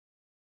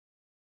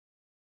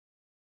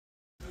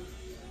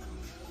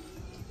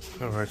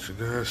Alright, you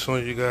guys,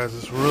 showing you guys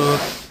this rug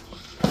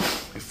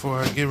before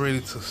I get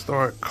ready to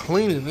start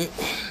cleaning it.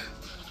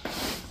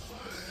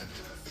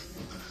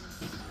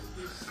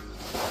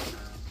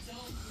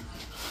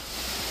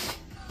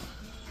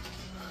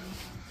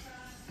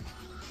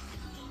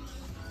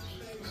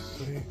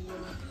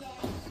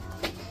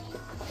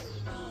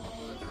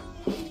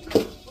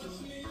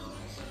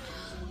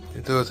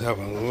 It does have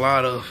a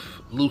lot of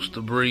loose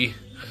debris,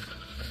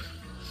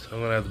 so I'm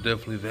gonna have to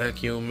definitely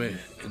vacuum it.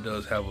 It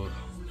does have a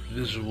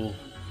visual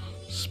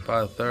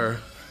spot there,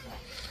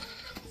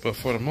 but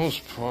for the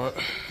most part,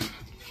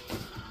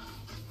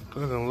 it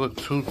doesn't look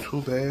too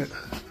bad.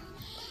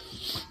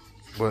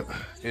 But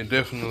it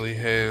definitely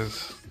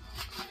has.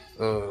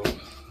 I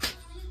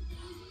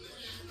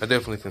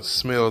definitely can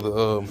smell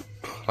the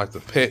like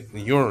the pet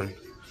urine.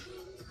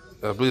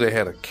 I believe they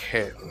had a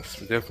cat.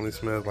 It definitely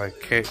smells like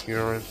cat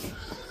urine.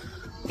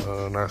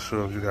 Not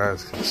sure if you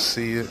guys can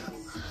see it.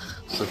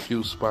 It's a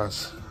few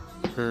spots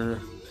here.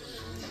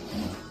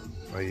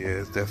 But yeah,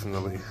 it's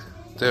definitely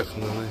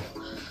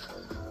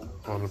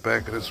on the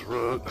back of this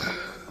rug.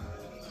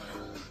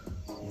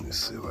 Let me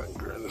see if I can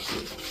grab this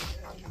up.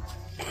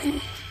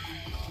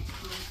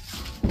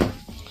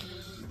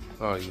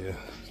 Oh yeah,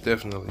 it's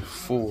definitely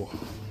full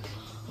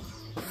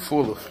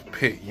of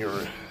pet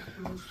urine.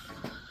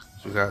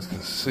 As you guys can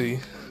see,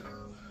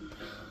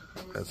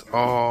 that's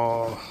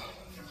all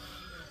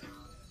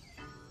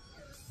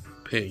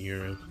pet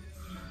urine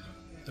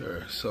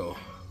there. So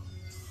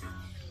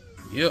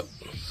yep,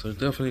 so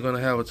definitely gonna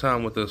have a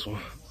time with this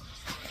one.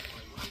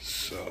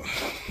 So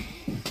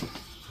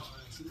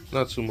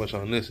not too much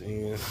on this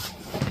end,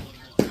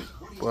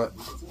 but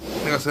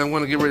like I said, I'm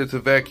gonna get ready to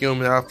vacuum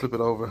and I'll flip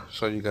it over,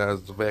 show you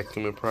guys the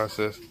vacuuming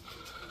process.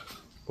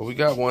 But we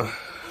got one.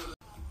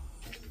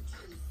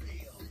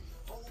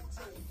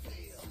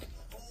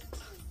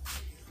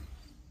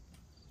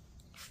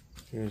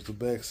 Here's the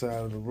back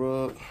side of the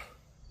rug.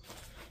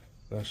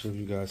 Not sure if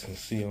you guys can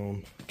see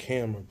on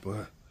camera,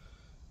 but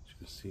you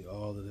can see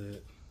all of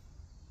that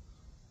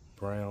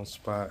brown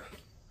spot.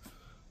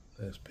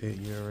 That's pet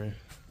urine.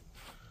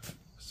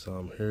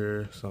 Some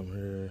here,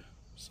 some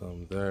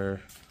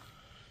there.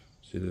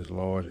 See this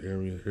large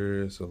area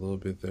here, it's a little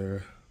bit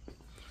there.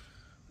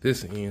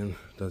 This end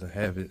doesn't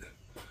have it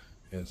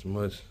as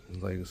much.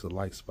 It's like it's a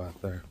light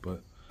spot there,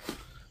 but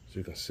as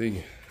you can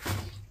see,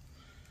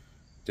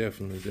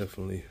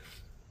 definitely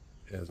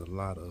has a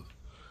lot of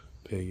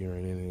pet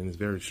urine in it, and it's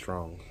very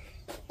strong.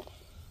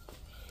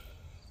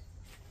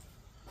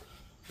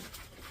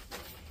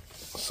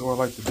 So what I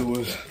like to do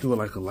is do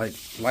like a light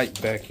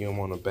vacuum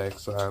on the back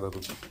side of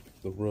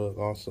the rug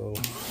also.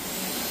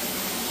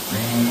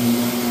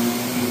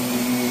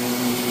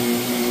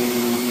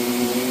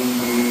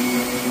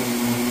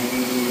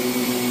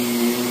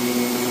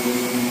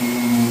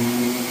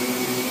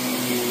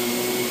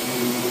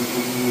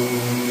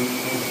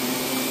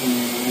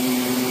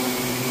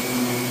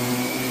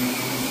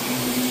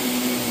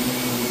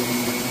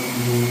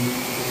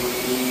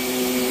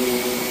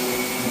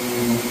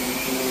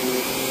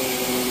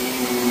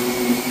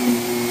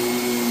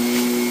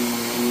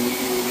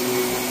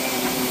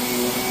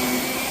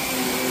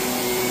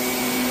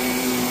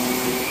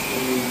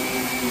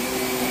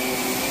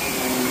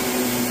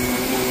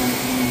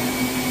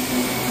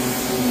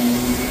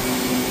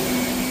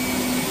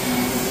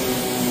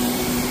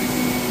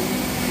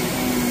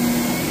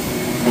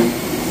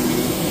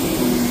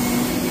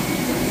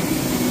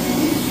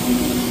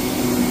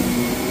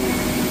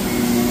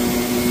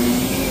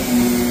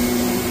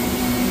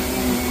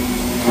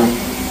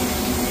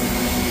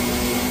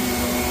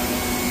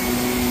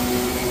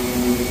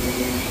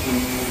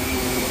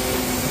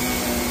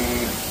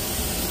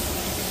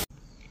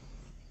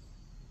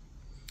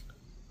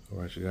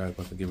 Alright, you guys,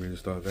 about to get ready to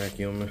start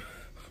vacuuming.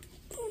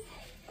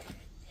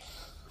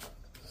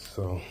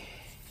 So,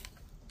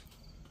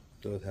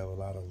 it does have a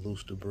lot of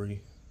loose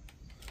debris.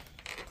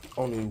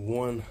 Only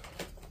one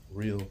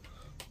real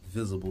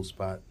visible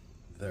spot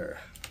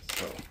there.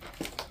 So,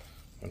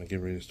 I'm gonna get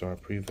ready to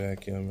start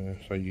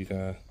pre-vacuuming. Show you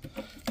guys.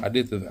 I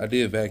did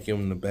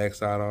vacuum the back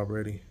side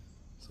already,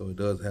 so it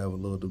does have a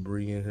little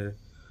debris in here.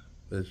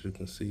 As you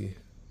can see,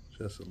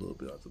 just a little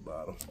bit at the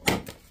bottom.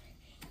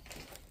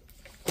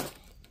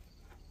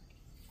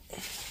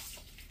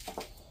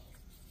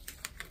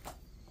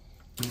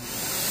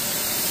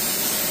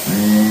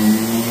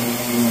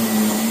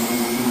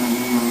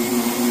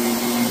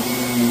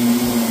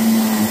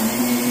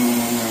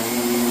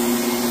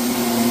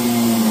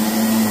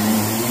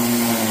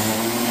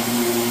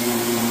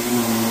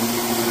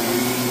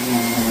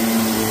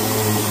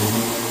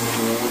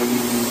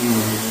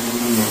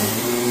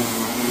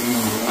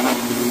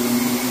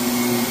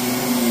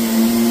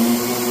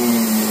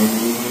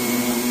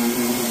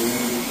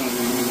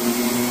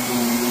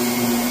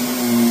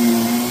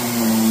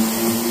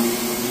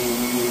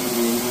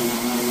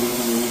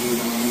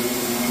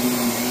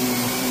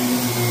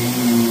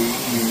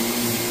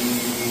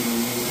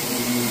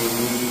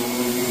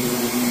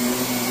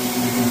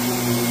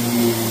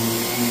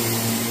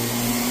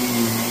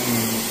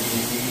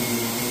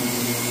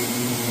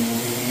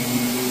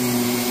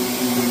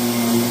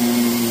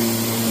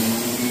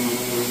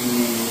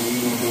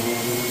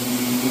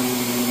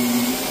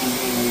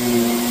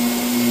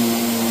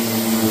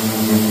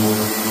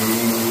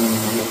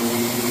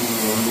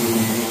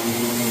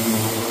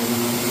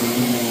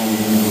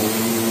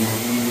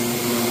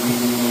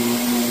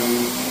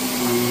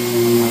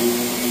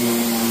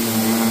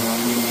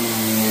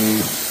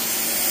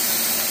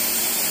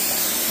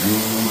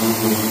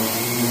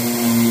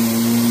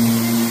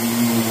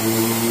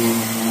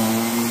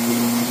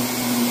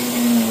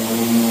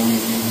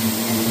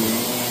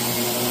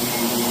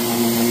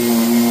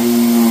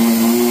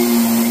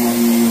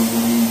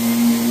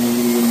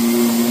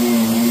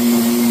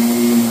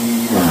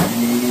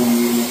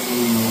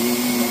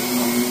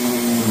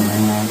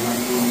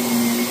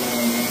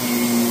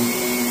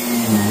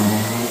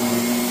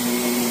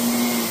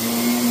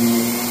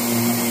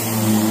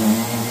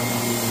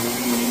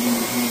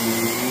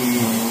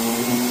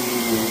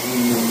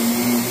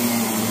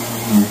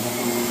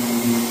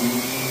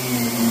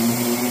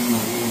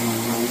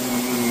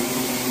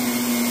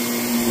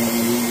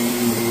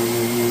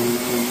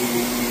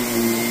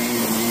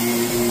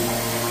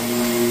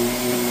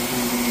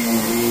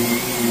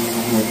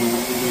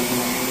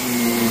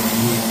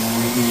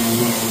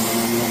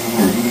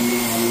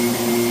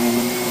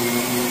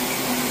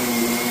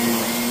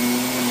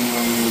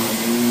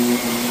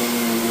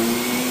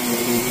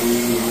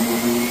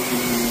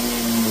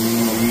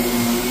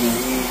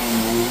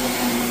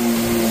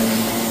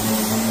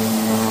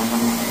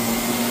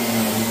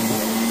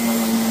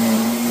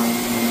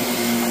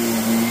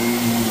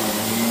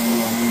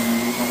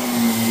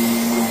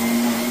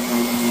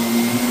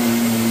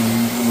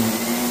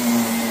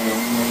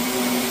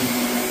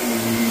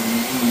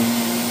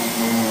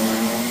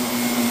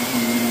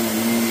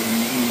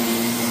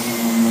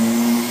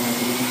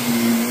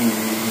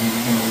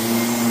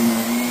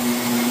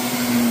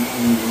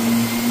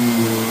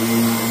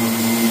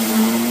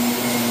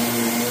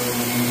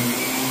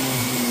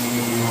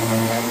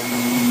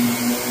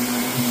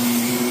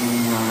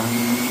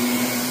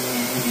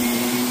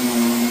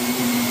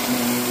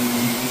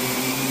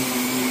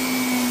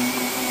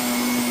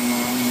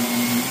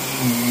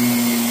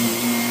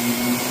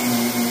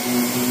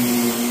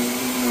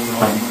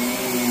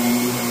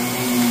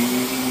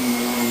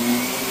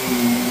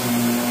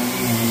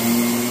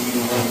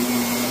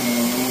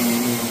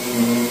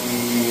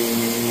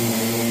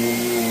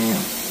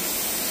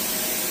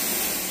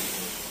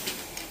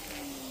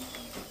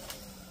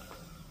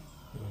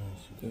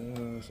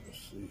 Let's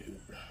see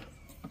here.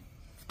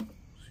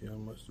 See how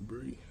much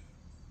debris.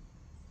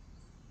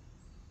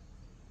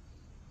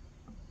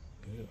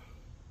 Yeah,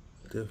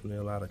 definitely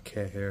a lot of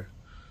cat hair.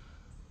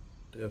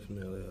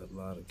 Definitely a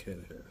lot of cat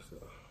hair. So.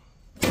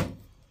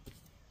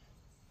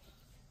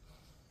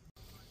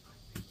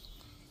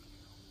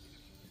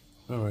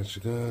 All right,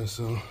 you guys.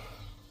 So,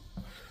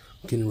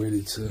 getting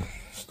ready to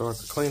start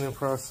the cleaning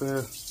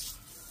process.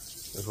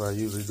 That's what I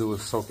usually do,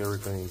 is soak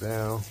everything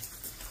down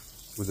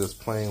with just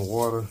plain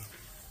water.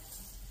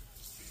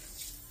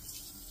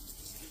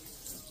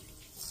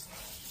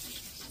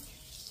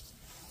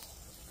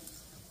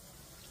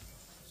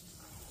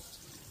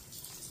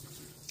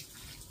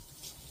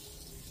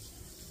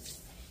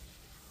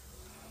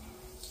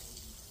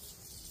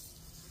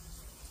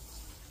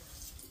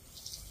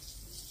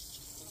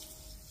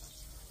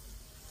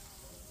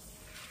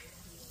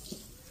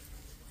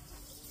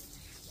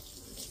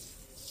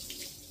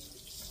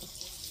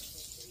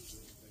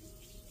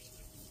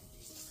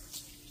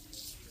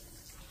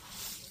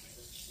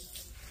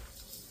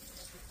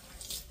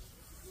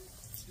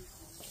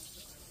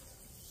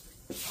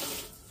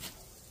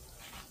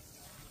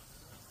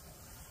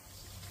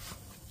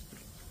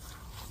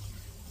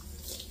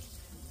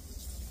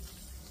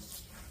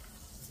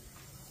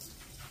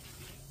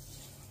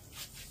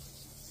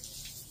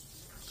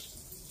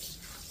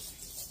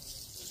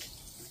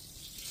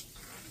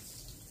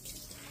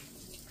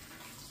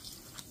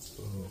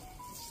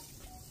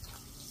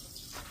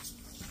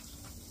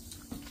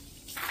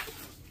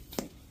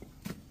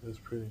 That's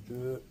pretty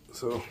good.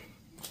 So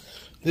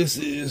this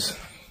is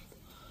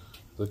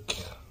the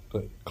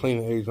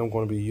cleaning agent I'm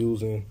going to be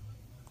using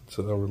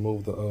to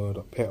remove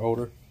the pet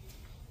odor.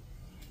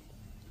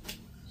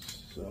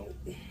 So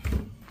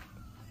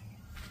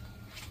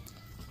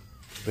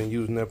been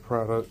using that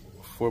product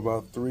for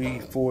about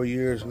 3-4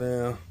 years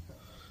now.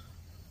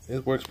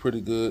 It works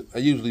pretty good. I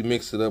usually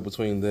mix it up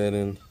between that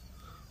and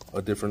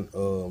a different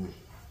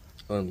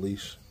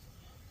Unleash.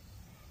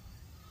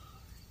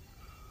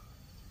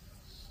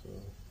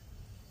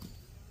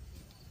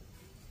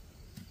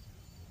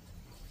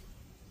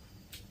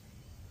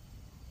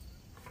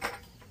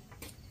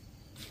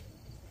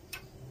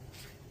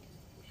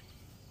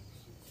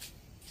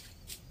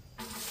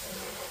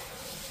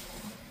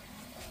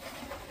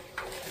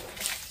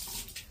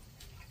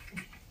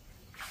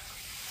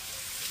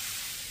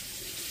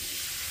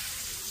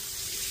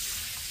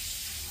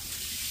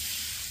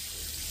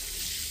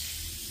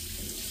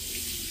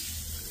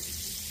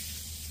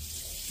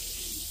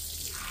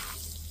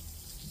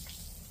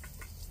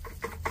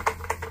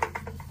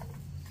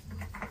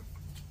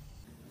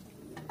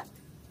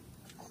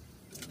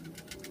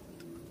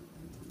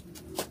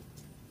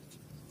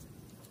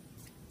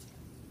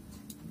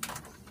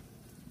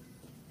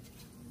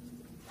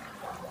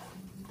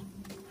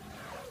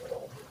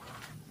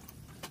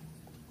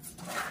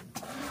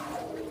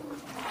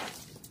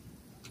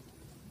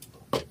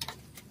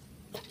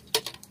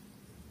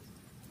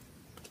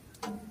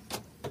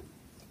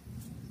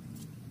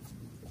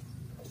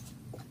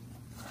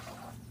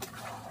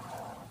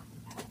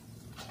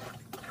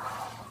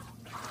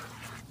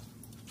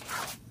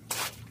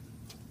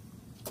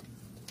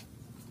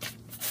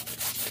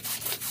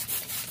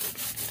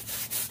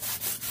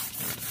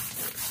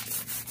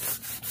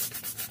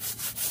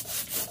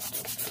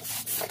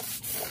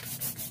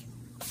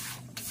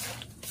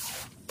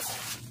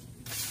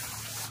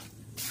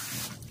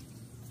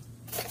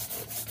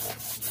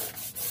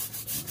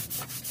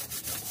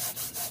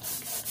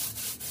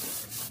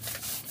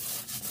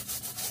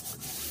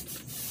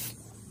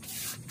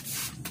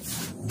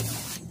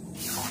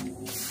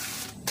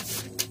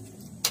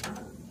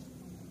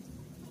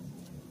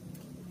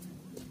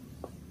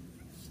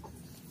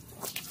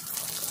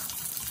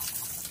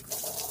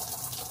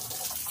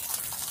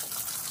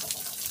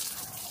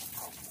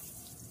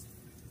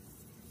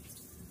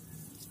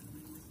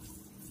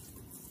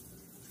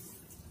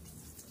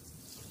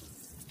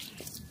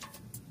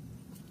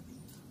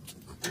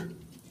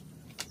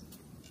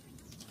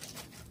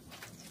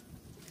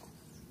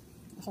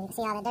 So you can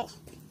see all the dirt.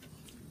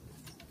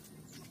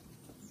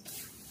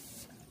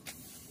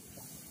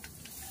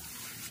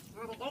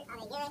 All the dirt,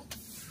 all the urine.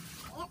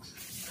 Yep.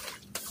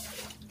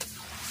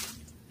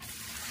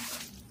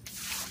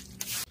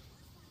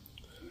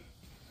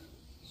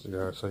 So I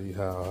gotta show you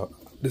how,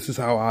 this is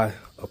how I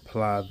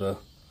apply the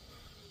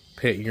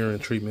pet urine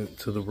treatment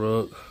to the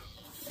rug.